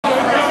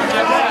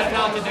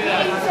have to do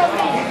that.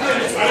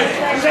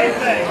 Same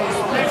thing.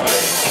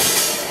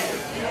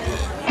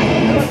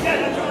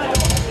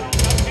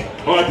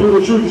 All right,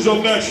 Brutal Truth is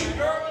up next.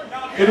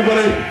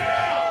 Everybody,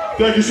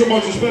 thank you so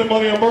much for spending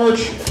money on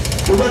merch.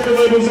 The record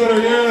labels that are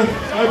here,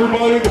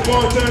 everybody, the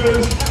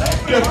bartenders,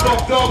 get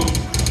fucked up,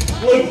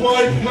 live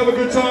life, have a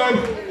good time,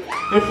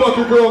 and fuck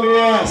your girl in the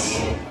ass.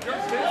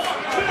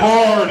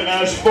 Hard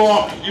as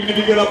fuck, even if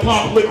you get a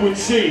pop liquid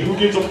C, who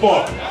gives a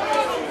fuck?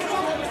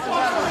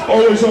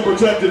 Always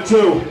unprotected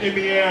too, in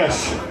the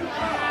ass.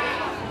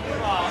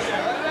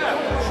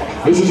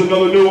 This is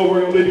another new one,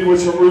 we're gonna leave you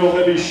with some real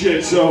heavy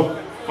shit, so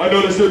I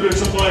noticed there's been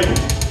some like,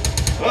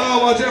 oh,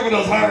 watch out for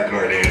those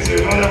hardcore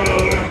dancers, watch out for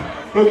those,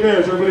 who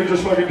cares, everybody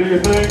just fucking do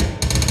your thing.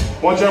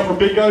 Watch out for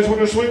big guys when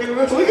they're swinging, and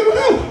that's all you gotta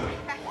do.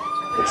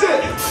 That's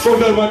it. From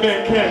that, my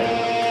man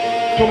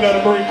Ken, coming out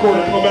of Marine Corps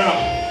to come out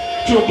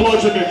to a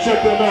bludgeon,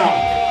 check them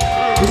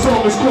out. The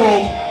song is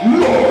called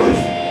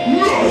Life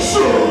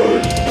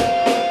Lesson.